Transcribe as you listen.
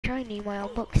showing you my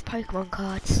unboxed Pokemon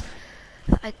cards.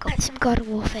 I got some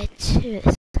Garden Warfare 2 at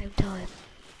the same time.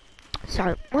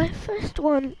 So, my first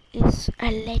one is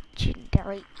a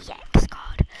legendary EX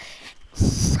card.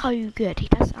 So good. He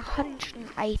does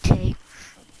 180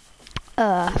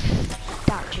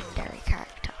 legendary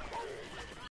character.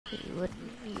 You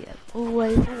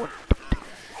always wanted.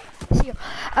 So,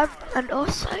 yeah. And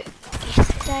also,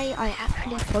 yesterday I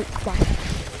actually broke my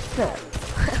foot.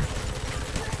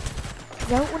 I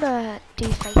don't want to do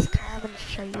face cam and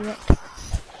show you it.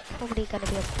 It's probably going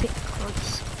to be a bit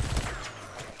close.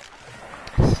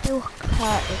 It's still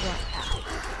hurting right now.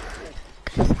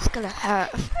 Because it's going to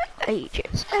hurt for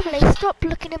ages. Emily, stop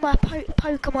looking at my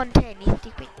Pokemon tin, you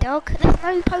stupid dog. There's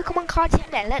no Pokemon cards in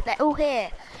there. Look, they're all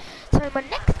here. So my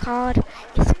next card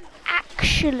is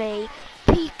actually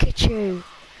Pikachu.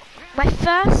 My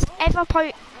first ever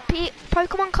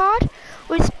Pokemon card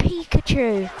was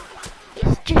Pikachu.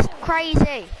 It's just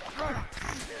crazy.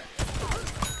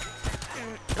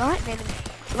 Lightning,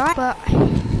 right? But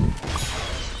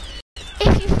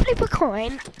if you flip a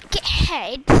coin, get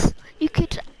heads, you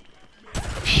could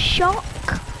shock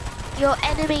your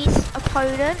enemy's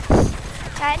opponents,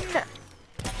 and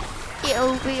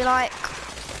it'll be like,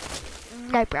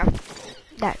 no, bro.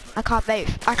 No, I can't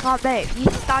move. I can't move.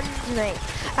 You stunned me.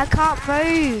 I can't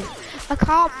move. I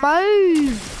can't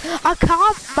move. I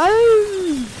can't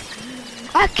move.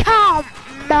 I can't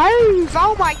move!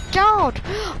 Oh my god!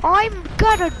 I'm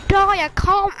gonna die! I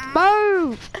can't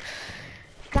move!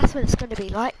 That's what it's gonna be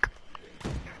like.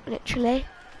 Literally.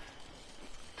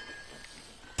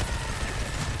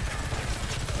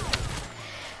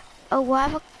 Oh, why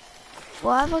have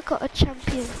I got a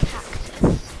champion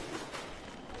cactus?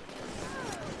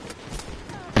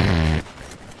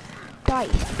 Die,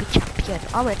 you stupid champion.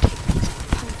 I'm gonna take these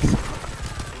punks out.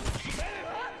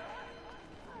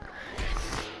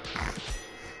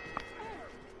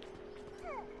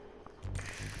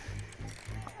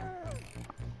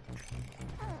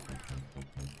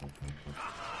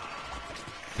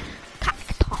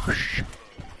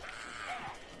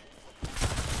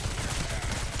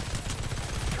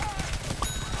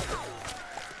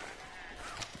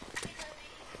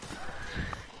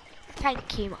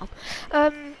 Thank you, Mum.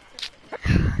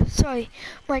 Sorry,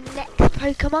 my next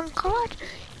Pokemon card.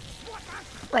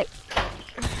 Wait.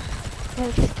 Let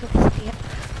me just put this here.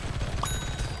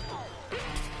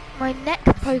 My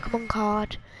next Pokemon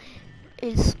card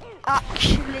is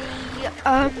actually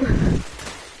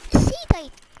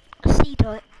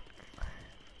Seedot.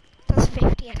 Does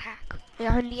 50 attack. It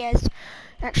only has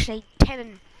actually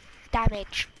 10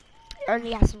 damage. It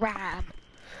only has RAM.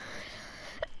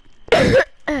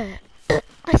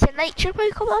 It's a nature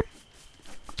Pokemon,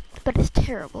 but it's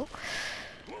terrible.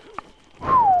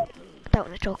 I don't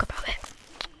want to talk about it.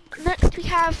 Next we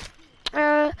have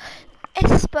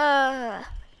Esper.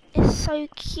 It's so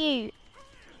cute.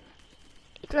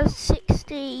 It does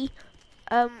 60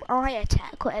 eye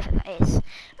attack, whatever that is,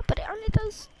 but it only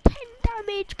does 10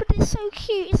 damage. But it's so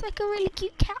cute. It's like a really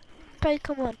cute cat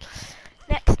Pokemon.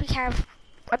 Next we have,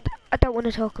 I don't want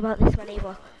to talk about this one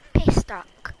either,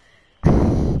 Pistuck.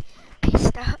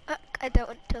 I don't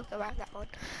want to talk about that one.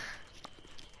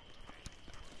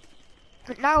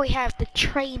 But now we have the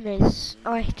trainer's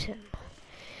item.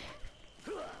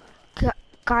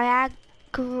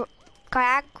 Gyarados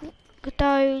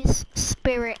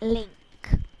Spirit Link.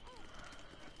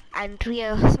 And we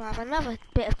also have another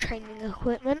bit of training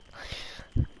equipment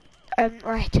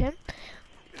item.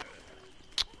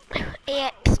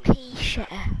 EXP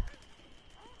share.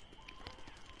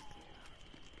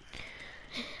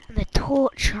 And the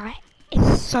Torchic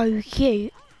is so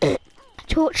cute.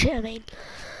 Torchic, I mean.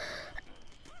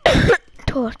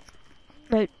 Torchic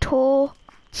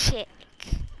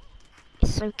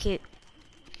is so cute.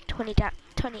 20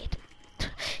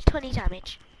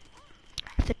 damage. I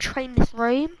have to train this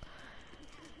room.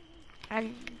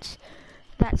 And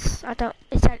that's,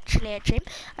 it's actually a gym.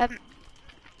 And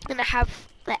I have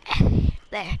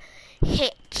there.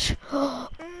 Hit.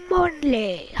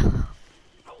 Monley.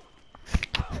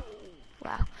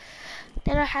 Wow.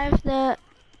 Then I have the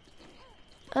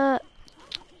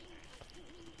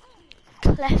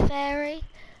Clefairy.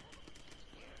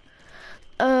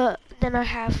 Then I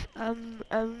have an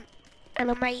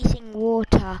amazing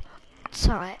water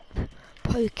type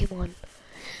Pokemon.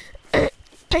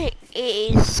 It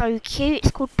is so cute.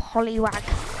 It's called Poliwag.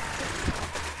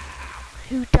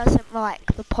 Who doesn't like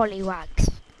the Poliwags?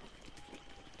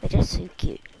 They're just so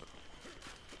cute.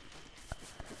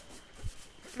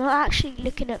 I'm not actually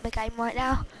looking at the game right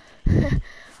now. I'm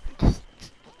just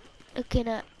looking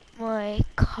at my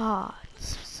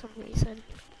cards for some reason.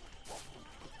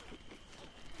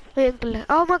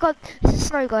 Oh my god, this is a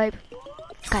snow globe.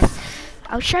 Guys,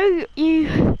 I'll show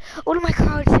you all of my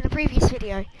cards in a previous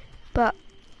video, but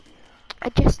I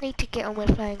just need to get on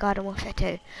with playing Garden Warfare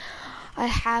 2. I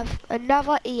have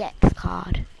another EX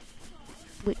card,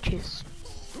 which is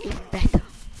even better.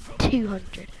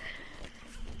 200.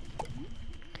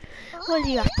 What do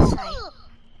you have to say?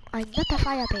 I'm not a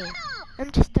fire bear.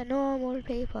 I'm just a normal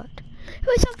people.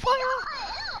 Who's on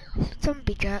fire?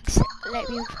 Zombie jerks. Let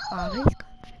me on fire.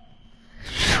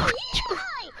 He's gone.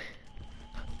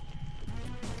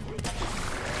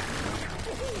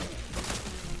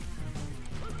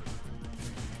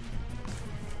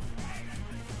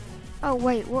 Oh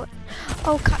wait, what?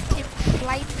 Oh, Captain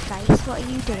Flameface, what are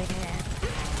you doing here?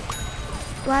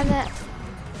 Where's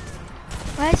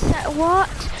that? What?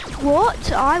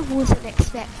 What? I wasn't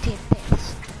expecting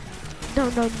this. No,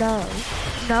 no, no.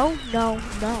 No, no,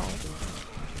 no.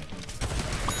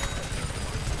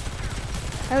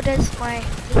 Elders, my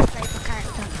least favourite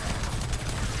character.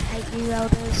 I hate you,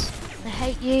 Elders. I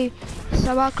hate you. You're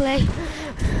so ugly.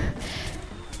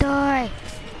 Die.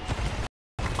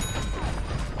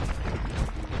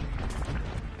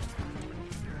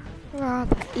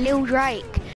 Rather. Lil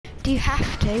Drake. Do you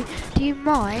have to? Do you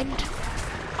mind?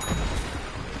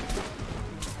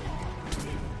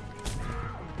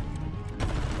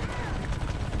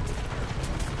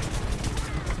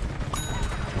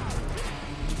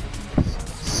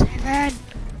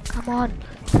 Come on.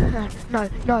 No, no,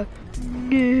 no,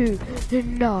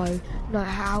 no, no,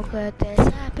 how could this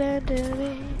happen to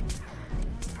me?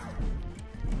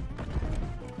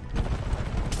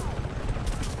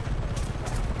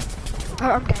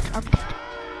 Oh, I'm dead, I'm dead.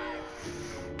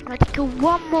 I need to kill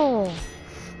one more.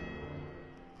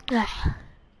 Okay,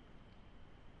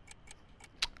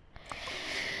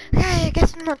 I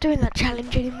guess I'm not doing that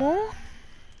challenge anymore.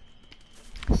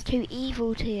 It's too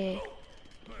evil to you.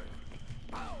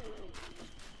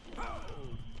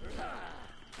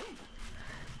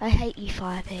 I hate you,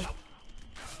 Firebee.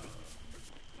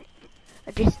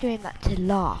 I'm just doing that to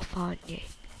laugh, aren't you?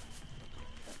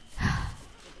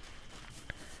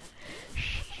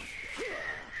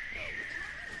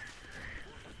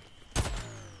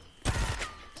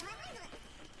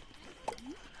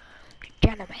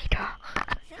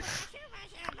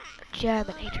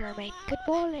 Germinator, mate. Good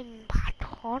morning,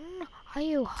 Patron. Are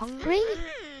you hungry?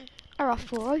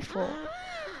 R404.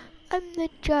 I'm the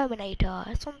Germinator,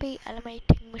 a zombie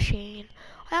animating machine.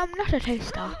 I am not a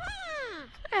toaster.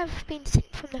 I have been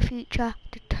sent from the future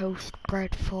to toast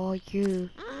bread for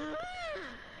you.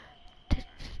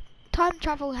 Time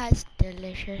travel has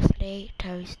deliciously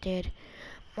toasted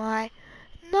my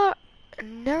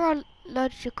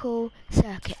neurological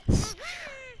circuits.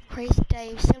 Crazy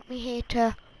Dave sent me here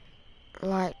to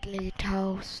lightly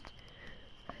toast.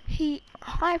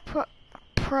 High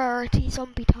priority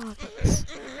zombie targets.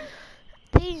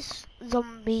 These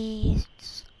zombies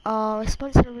are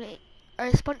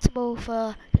responsible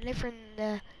for delivering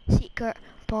the secret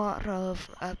part of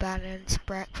a balanced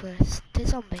breakfast to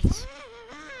zombies.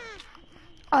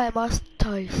 I must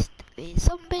toast these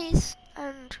zombies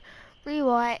and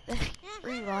rewrite the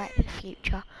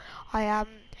future. I am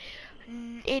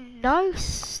in no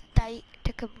state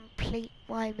to complete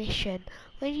my mission.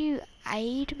 Will you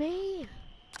aid me?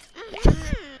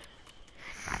 Yes.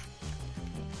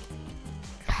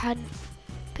 Hunt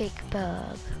Big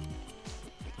Berg.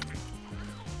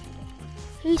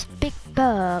 Who's Big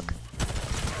Berg?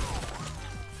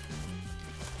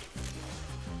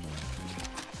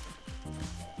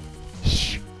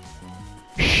 Shh.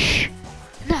 Shh.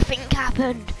 Nothing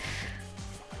happened.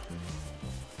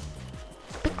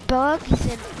 Big Berg is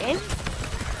an imp?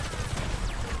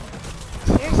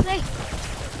 Seriously?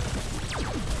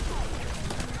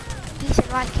 He's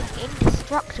like an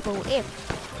indestructible imp.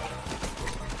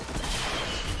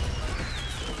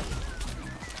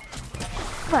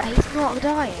 But he's not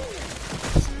dying.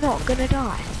 He's not gonna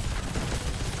die.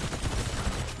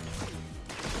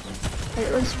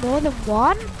 It was more than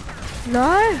one?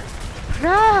 No!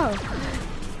 No!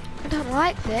 I don't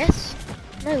like this.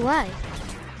 No way.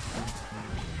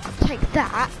 Take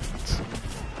that.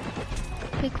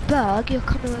 Big Berg, you're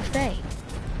coming with me.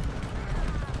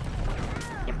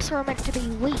 Imps are meant to be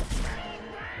weak.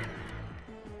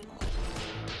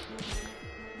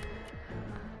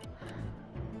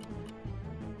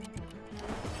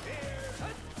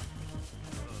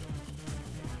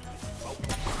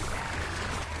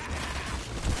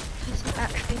 Doesn't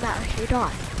actually matter if you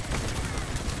die.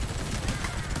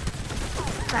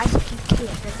 As if you kill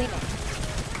it in a minute.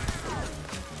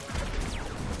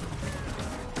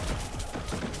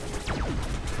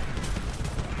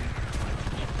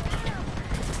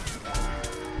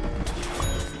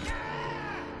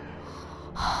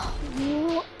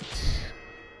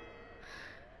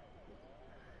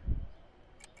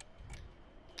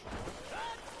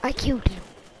 I killed him.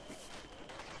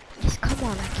 Just come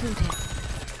on, I killed him.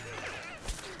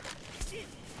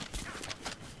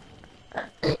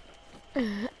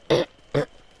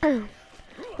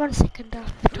 1 second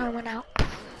after the time went out.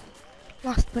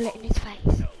 Last bullet in his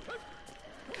face.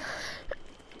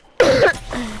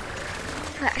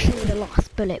 Actually, the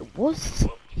last bullet was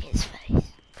in his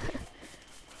face.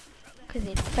 Because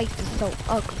his face is so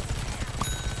ugly.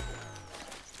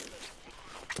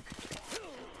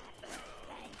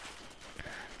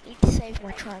 Need to save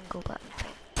my triangle button.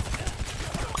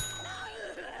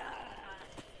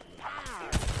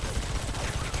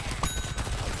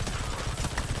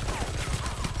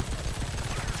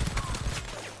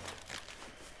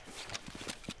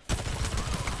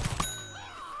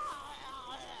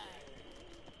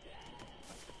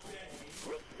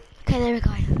 Okay, there we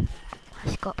go.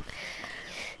 Let's go.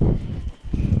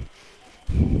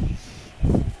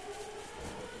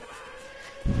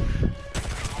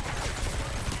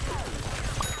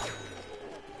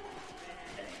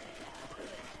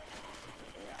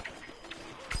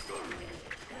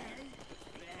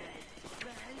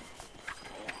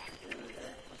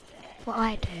 What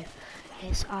I do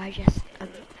is I just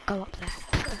go up there.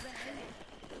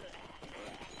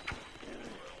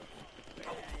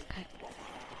 Okay.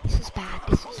 This is bad.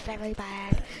 This is very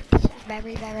bad. This is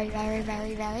very, very, very,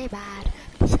 very, very bad.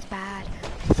 This is bad.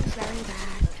 This is very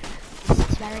bad. This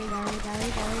is very, very, very,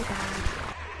 very bad.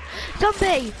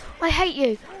 Zombie! I hate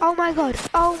you! Oh my god!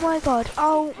 Oh my god!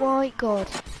 Oh my god!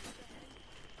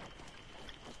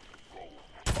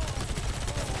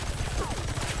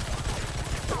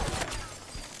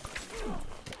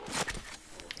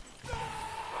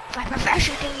 I prefer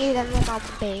shooting you than the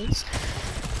zombies.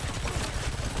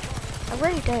 I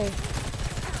really do.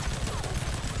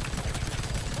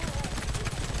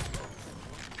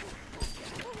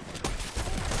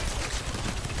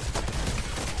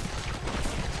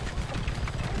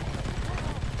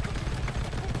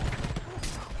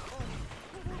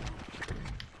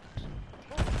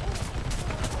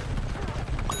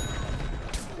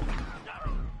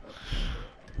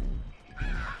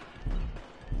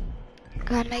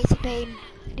 Go on, laser beam.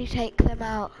 Can you take them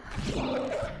out?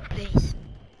 Please.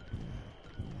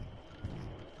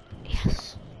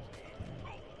 Yes.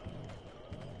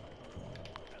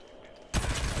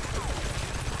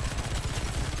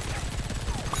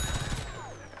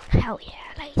 Hell yeah,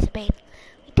 laser beam.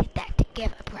 We did that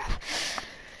together, bruv.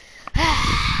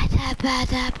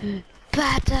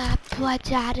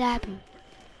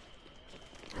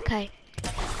 Okay.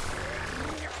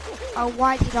 Oh,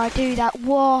 why did I do that?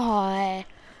 Why?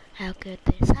 How could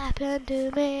this happen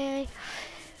to me?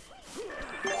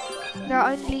 There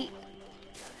are only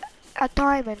a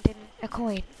diamond and a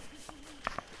coin.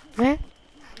 Meh?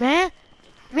 Meh?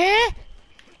 Meh?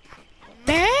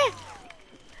 Meh?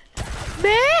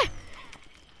 Meh?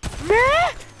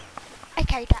 Meh?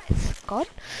 Okay, that's gone.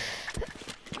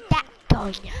 That's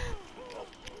done.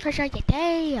 Treasure your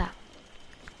day.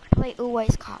 They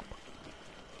always come.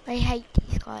 I hate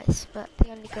these guys, but the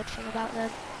only good thing about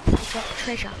them is they drop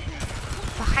treasure.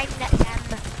 Behind them.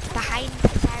 Behind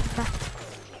them.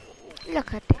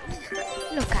 Look at this.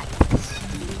 Look at this.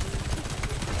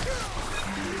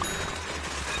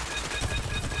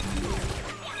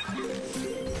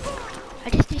 I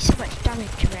just do so much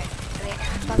damage to it, and it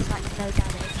does like no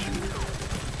damage.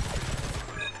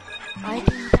 I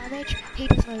do damage, he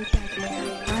does no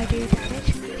damage. I do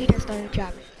damage, he does no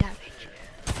damage.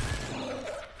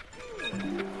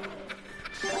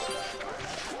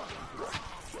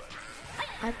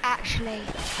 I'm actually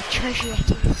a treasure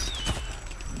yetis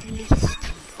least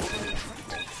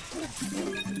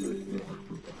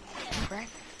friend.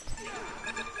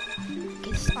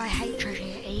 Because I hate treasure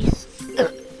yetis.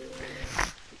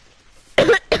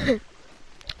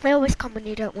 They always come when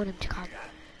you don't want them to come.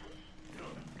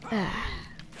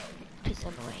 Just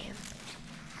annoy him.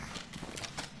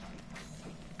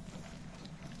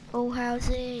 Oh, how's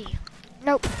he?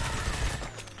 Nope.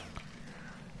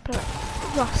 But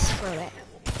Ross through it.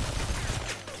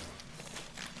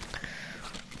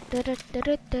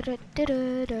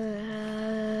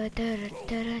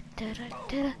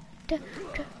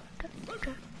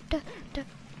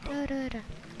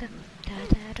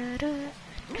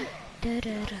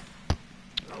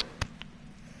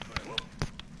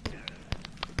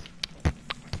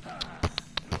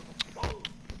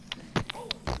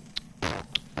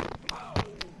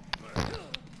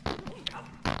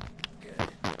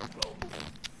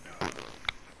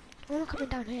 I'm coming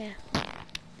down here.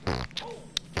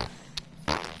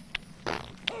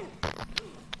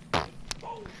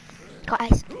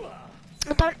 Guys,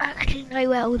 I don't actually know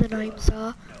where all the gnomes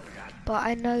are, but but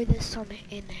I know there's some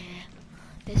in here.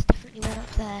 There's definitely one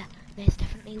up there. There's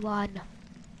definitely one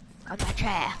on my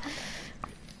chair.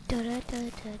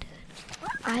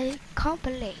 I can't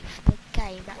believe the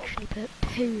game actually put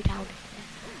 2 down in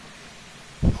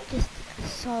there. It's just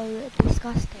so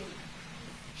disgusting.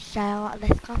 So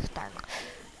disgusting.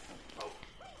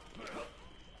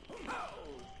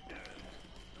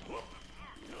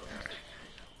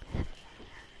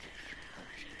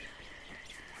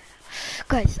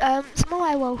 Guys, some of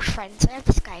my Welsh friends, they have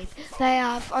this game. They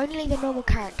have only the normal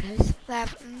characters. They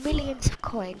have millions of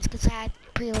coins because they had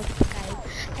pre-ordered the game.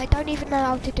 They don't even know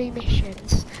how to do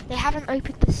missions. They haven't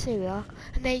opened the sewer,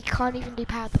 and they can't even do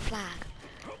power the flag.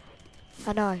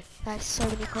 I know, they have so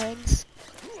many coins.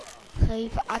 So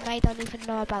and they don't even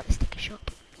know about the sticker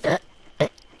shop.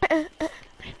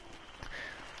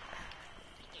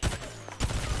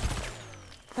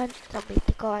 Want somebody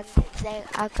to go and say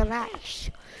a garage.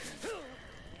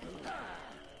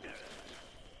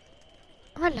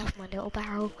 I love my little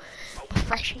barrel. My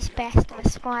Freshy's best, my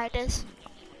spiders.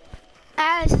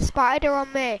 Ah, there's a spider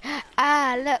on me.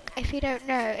 Ah, look, if you don't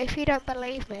know, if you don't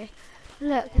believe me.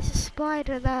 Look, there's a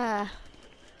spider there.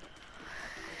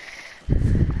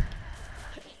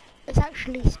 There's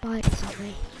actually spiders on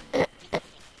me.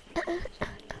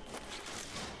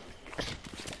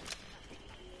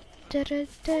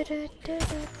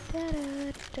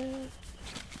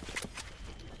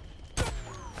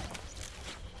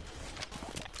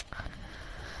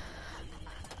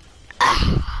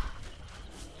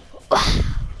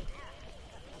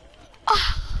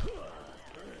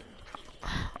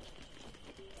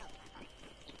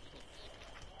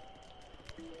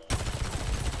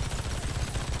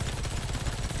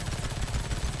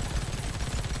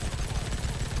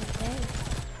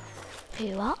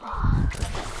 You are.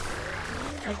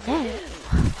 I know.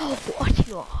 Oh, what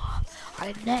you are.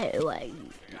 I know where you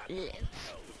live.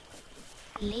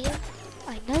 Live?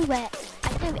 I know where.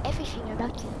 I know everything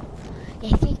about you.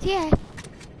 Yes, yes, yes.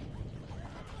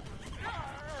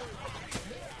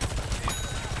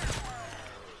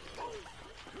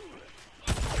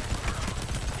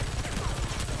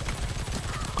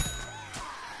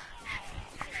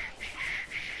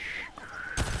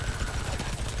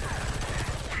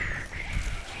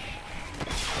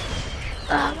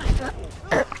 Oh, my foot.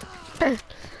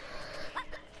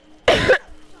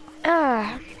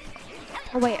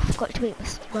 Oh wait, I forgot to eat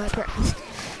my breakfast.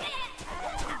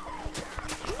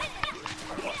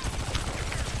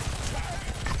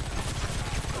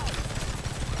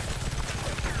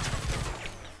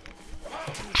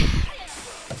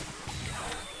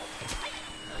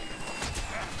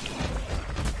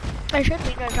 There should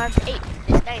be no time to eat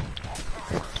in this game.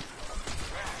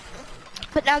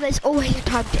 But now there's always a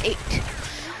time to eat.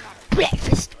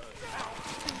 Breakfast.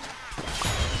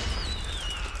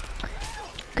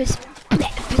 Because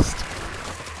breakfast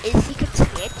is, you can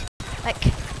say it like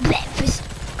breakfast,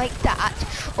 like that,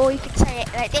 or you can say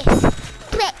it like this.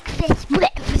 Breakfast,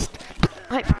 breakfast.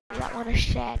 Hopefully that one is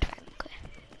shared, frankly.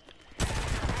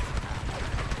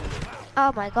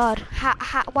 Oh my god,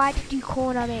 why did you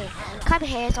corner me? Come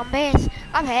here, zombies.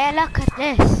 Come here, look at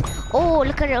this. Oh,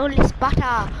 look at all this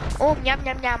butter. Oh, yum,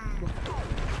 yum, yum.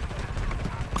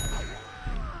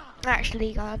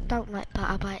 Actually, I don't like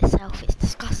butter by itself. It's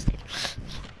disgusting.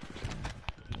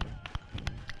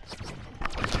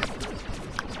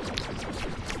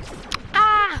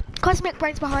 Ah! Cosmic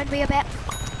Brain's behind me a bit.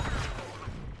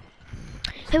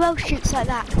 Who else shoots like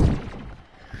that?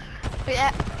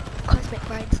 Yeah, Cosmic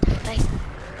Brains, definitely.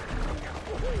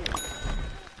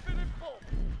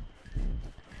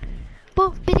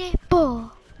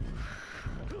 Bo-biddy-bo.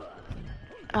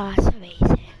 Ah, so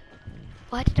easy.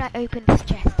 Why did I open this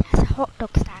chest? It has a hot dog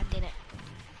stand in it.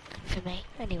 For me,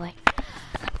 anyway.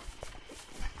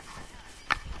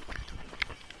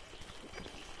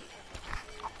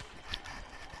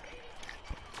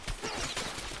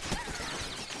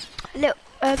 Look,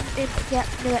 yeah,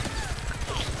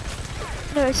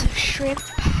 no, it's a shrimp.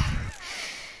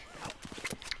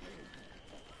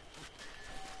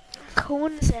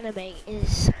 Corn's enemy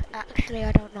is actually,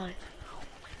 I don't know.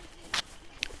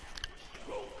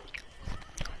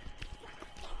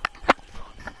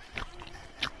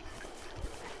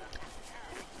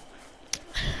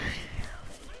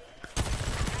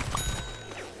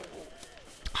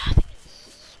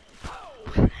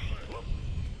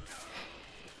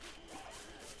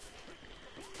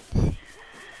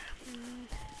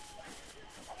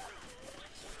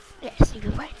 Yeah,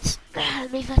 Super Brains.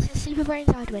 Me versus Super Brains,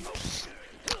 I'd win.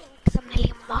 Because I'm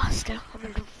nearly a master. I'm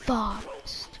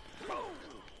advanced.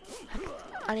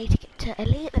 I need to get to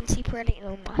Elite, then Super Elite,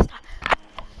 and then Master.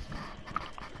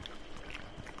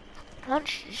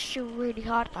 Lunch is still really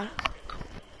hard though.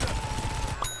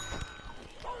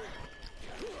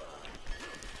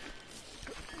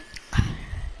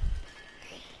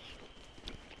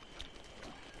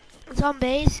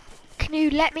 Zombies, can you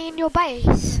let me in your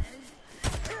base?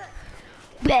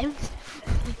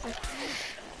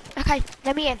 Okay,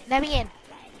 let me in, let me in.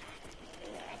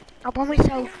 I promise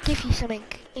I'll give you something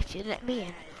if you let me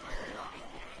in.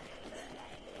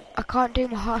 I can't do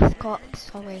my half cut,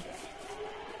 sorry.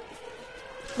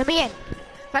 Let me in.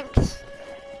 Thanks.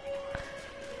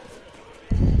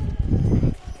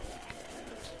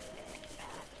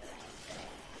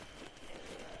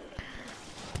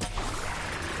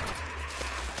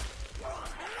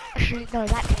 Actually, no,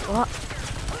 that didn't work.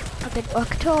 That didn't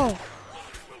work at all.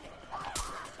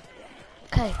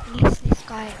 Okay, at least this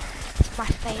guy is my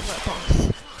favourite boss.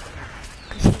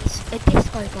 Because he's a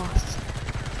disco boss.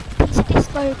 He's a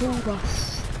disco ball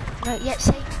boss. No, yep,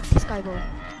 see? Disco ball.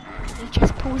 He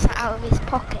just pulls that out of his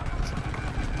pocket.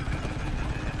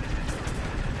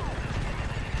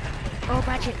 Or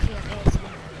magically appears to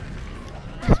him.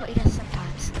 That's what he does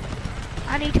sometimes.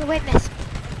 I need to win this.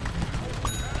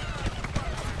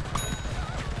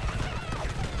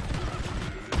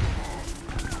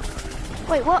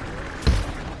 Wait, what?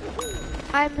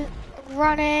 I'm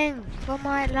running for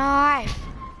my life.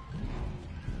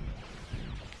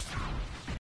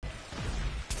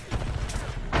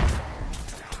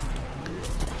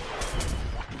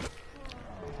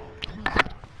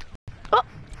 Oh!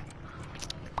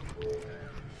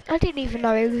 I didn't even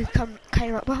know he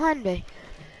came up behind me.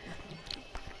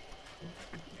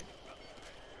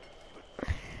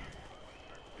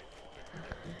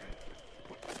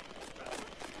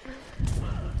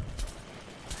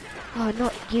 Oh,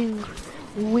 not you,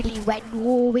 Willy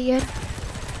Wenwarian.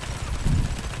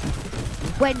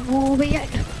 Wenwarian.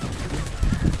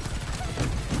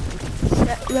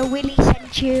 The Willy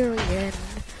Centurion.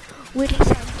 Willy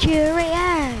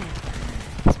Centurion.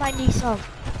 It's my new song.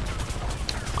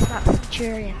 It's about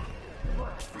Centurion.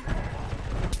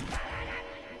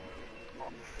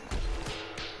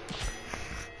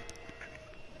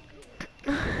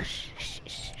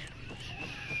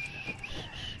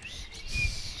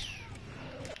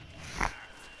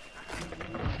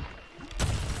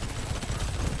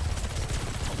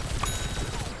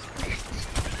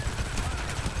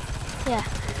 Yeah,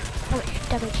 how much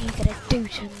damage are you gonna do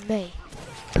to me,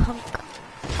 punk?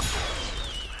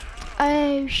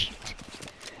 Oh shoot,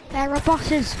 there are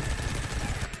bosses!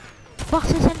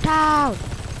 Bosses in town!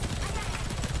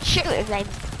 Shoot him then!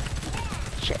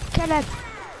 Kill him!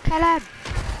 Kill him!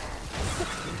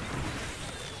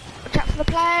 Watch out for the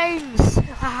planes!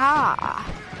 Haha!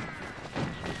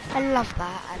 I love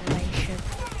that animation.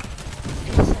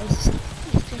 It's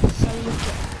just so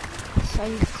legit. So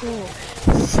cool.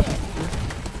 Sick.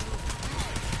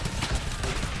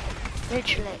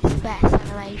 Literally, it's the best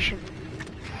animation.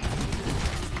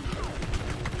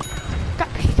 Stop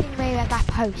hitting me with that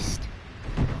post.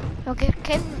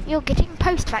 You're getting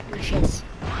post vanquishes.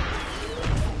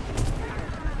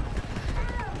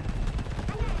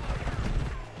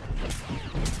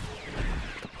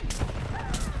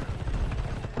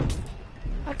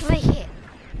 How do they hit?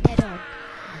 Dead on.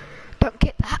 Don't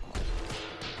get that.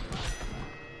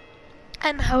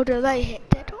 And how do they hit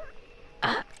dead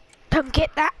on? Don't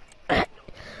get that.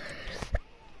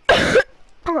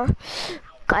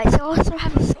 Guys, I also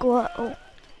have a Squirtle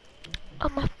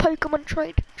on my Pokemon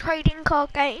trading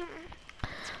card game.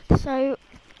 So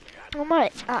I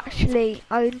might actually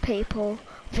own people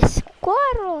with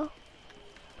Squirtle.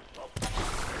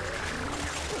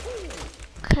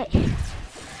 Okay.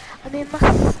 I'm in my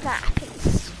snapping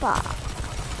spot.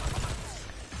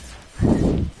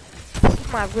 This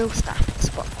is my real snapping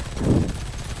spot.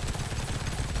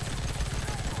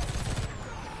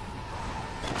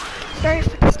 Sorry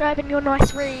for disturbing your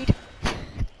nice read.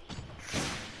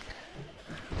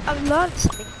 I've learned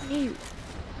something new.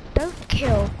 Don't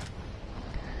kill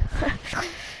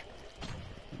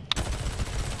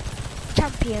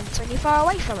champions when you're far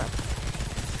away from them.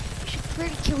 You should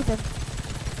really kill them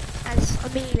as a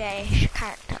melee-ish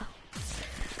character.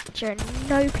 There are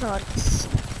no plants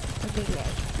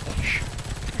melee-ish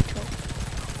at all.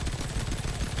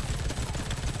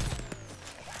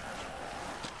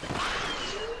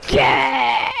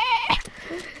 Yeah!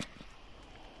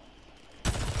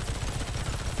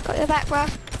 Got your back, bruh.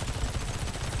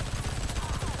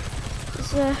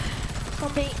 There's a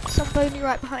somebody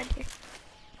right behind you.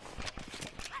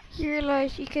 You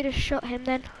realise you could have shot him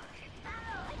then.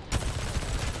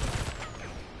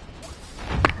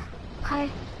 Okay,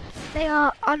 they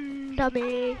are under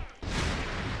me.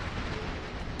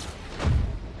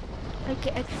 I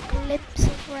get a glimpse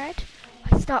of red,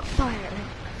 I start firing.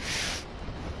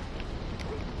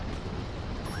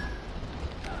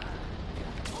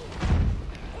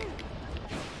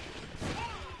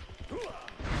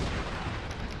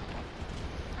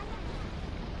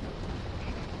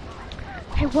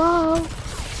 Hey, whoa!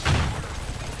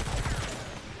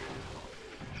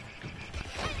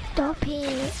 Stop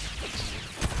it!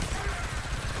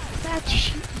 I'm allowed to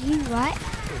shoot you, right?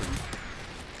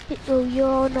 Well,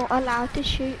 you're not allowed to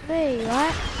shoot me,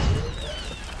 right?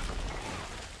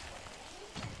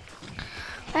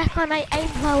 Why can't I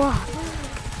aim lower?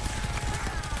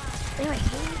 Anyway,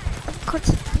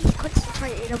 he's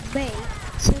concentrated on me,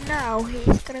 so now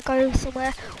he's gonna go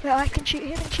somewhere where I can shoot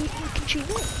him and he can shoot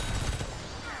me.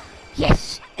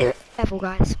 Yes! Level,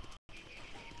 guys.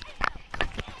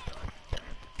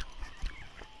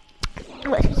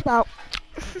 Which is about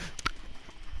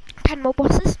 10 more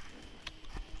bosses.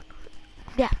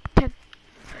 Yeah, 10.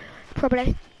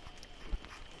 Probably.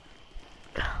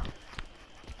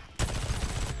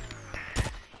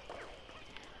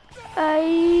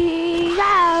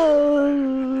 No!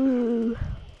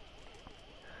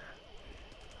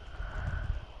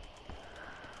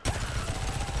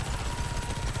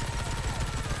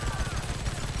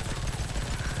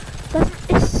 Doesn't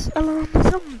this alarm the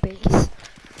zombies?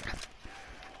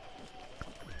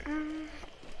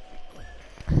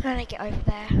 When I get over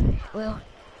there, it will.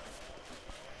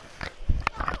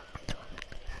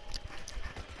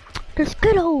 Just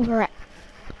get over it.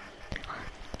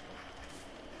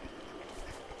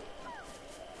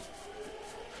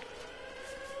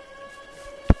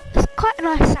 It's quite a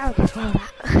nice sound as well,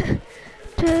 that.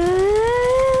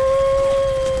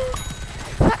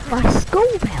 That's my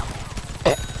school bell.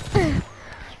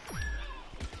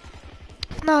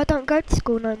 No, I don't go to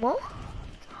school no more.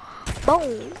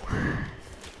 Boom.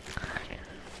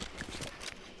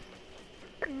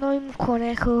 Gnome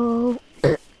Chronicle.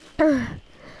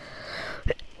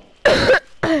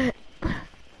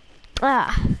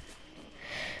 Ah.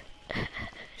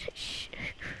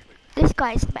 This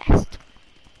guy's the best.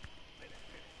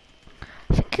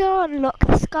 I think you'll unlock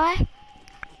this guy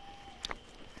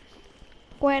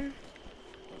when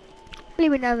we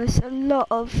know there's a lot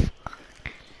of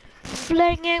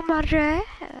flinging magic.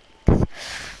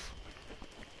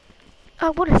 I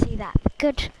want to see that. The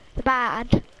good, the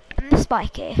bad, and the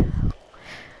spiky.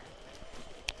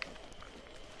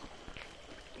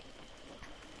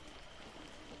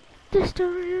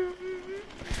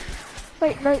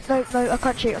 Wait, no, I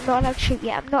can't shoot. I'm not allowed to shoot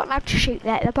yet. I'm not allowed to shoot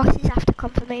yet. The bosses have to come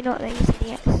for me, not these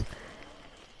idiots.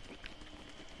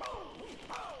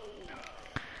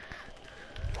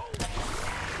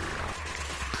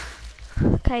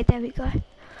 Okay, there we go.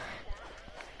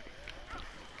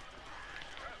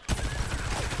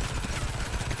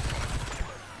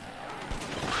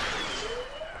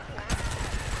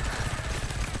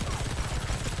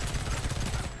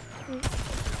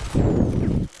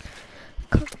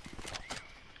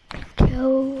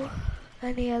 Kill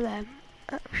any of them,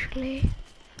 actually.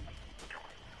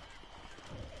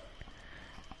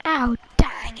 Ow,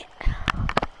 dang it.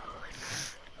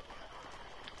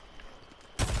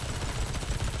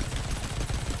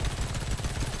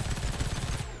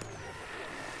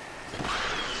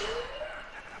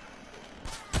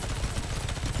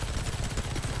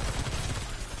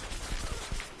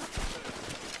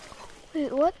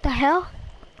 Wait, what the hell?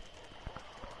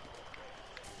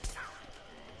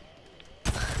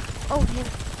 Oh, him.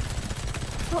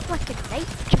 Not like a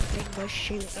nature thing was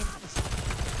shooting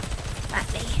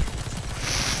at me.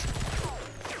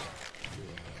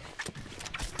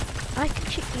 I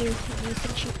can shoot you and you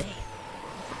can shoot me.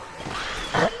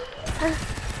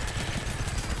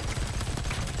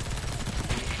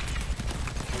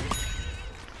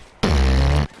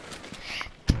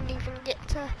 Didn't even get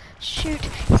to shoot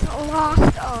his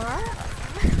last arm.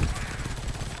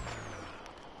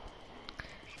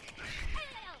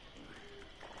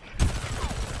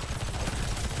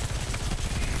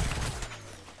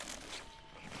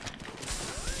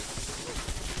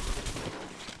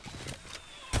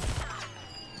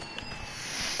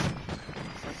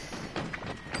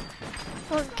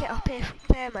 I won't get up here from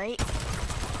there, mate.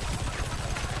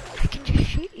 I can just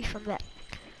shoot you from there.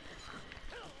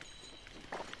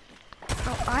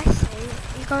 Oh, I see.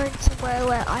 You're going somewhere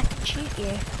where I can shoot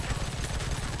you.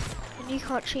 And you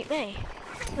can't shoot me.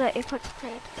 Look, you're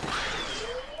concentrated.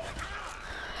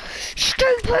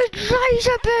 Stupid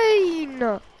laser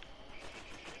beam!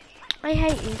 I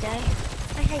hate you, gay.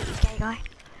 I hate you, gay guy.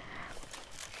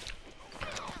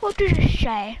 What does it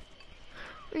say?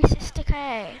 Resist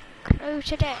decay. Close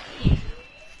today.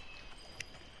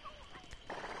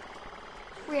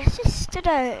 Resist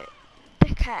today.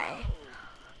 Decay.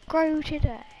 Grow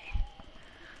today.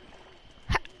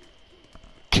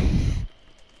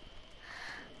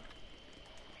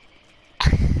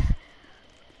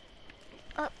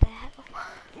 Up the hell.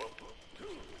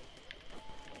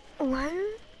 One.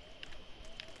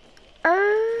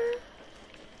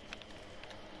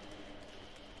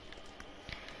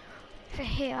 Over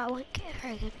here I won't get a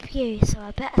very good view, so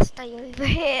I better stay over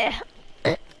here.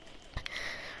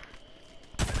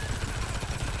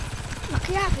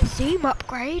 Lucky I have a zoom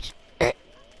upgrade.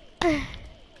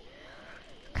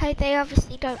 Okay, they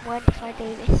obviously don't mind if I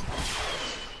do this.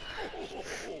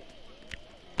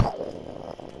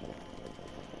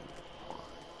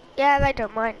 Yeah, they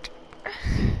don't mind.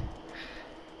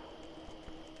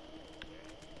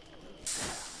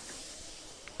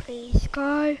 Please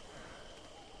go.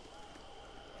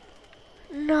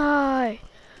 No.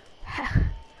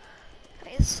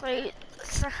 It's so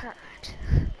sad.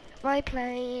 My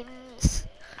planes.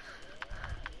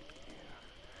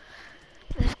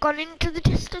 They've gone into the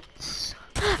distance.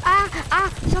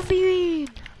 Zombie moon.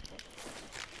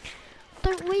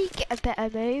 Don't we get a better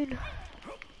moon?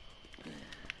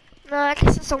 No, I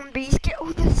guess the zombies get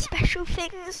all the special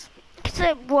things. Because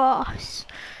they're worse.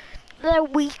 They're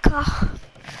weaker.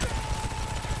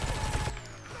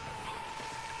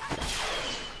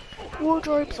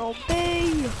 Wardrobe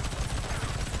zombie.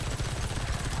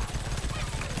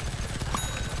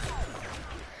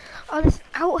 Oh, there's an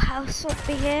outhouse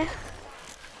zombie here.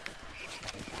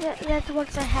 Yeah, they're the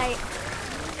ones I hate.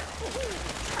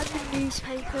 And the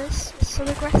newspapers. It's so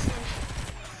aggressive.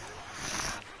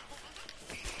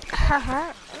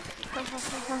 Haha.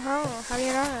 How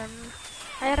you doing?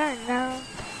 How you doing now?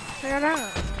 How you doing?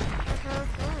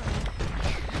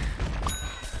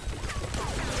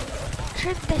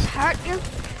 Should this hurt you?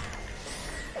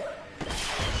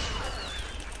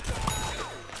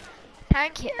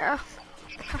 Thank you.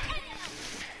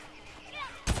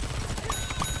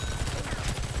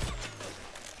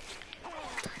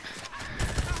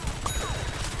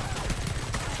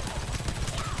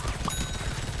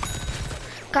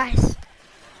 Guys,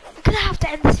 I'm gonna have to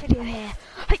end this video here.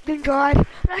 Hope you enjoyed, and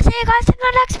I'll see you guys in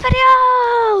the next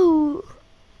video!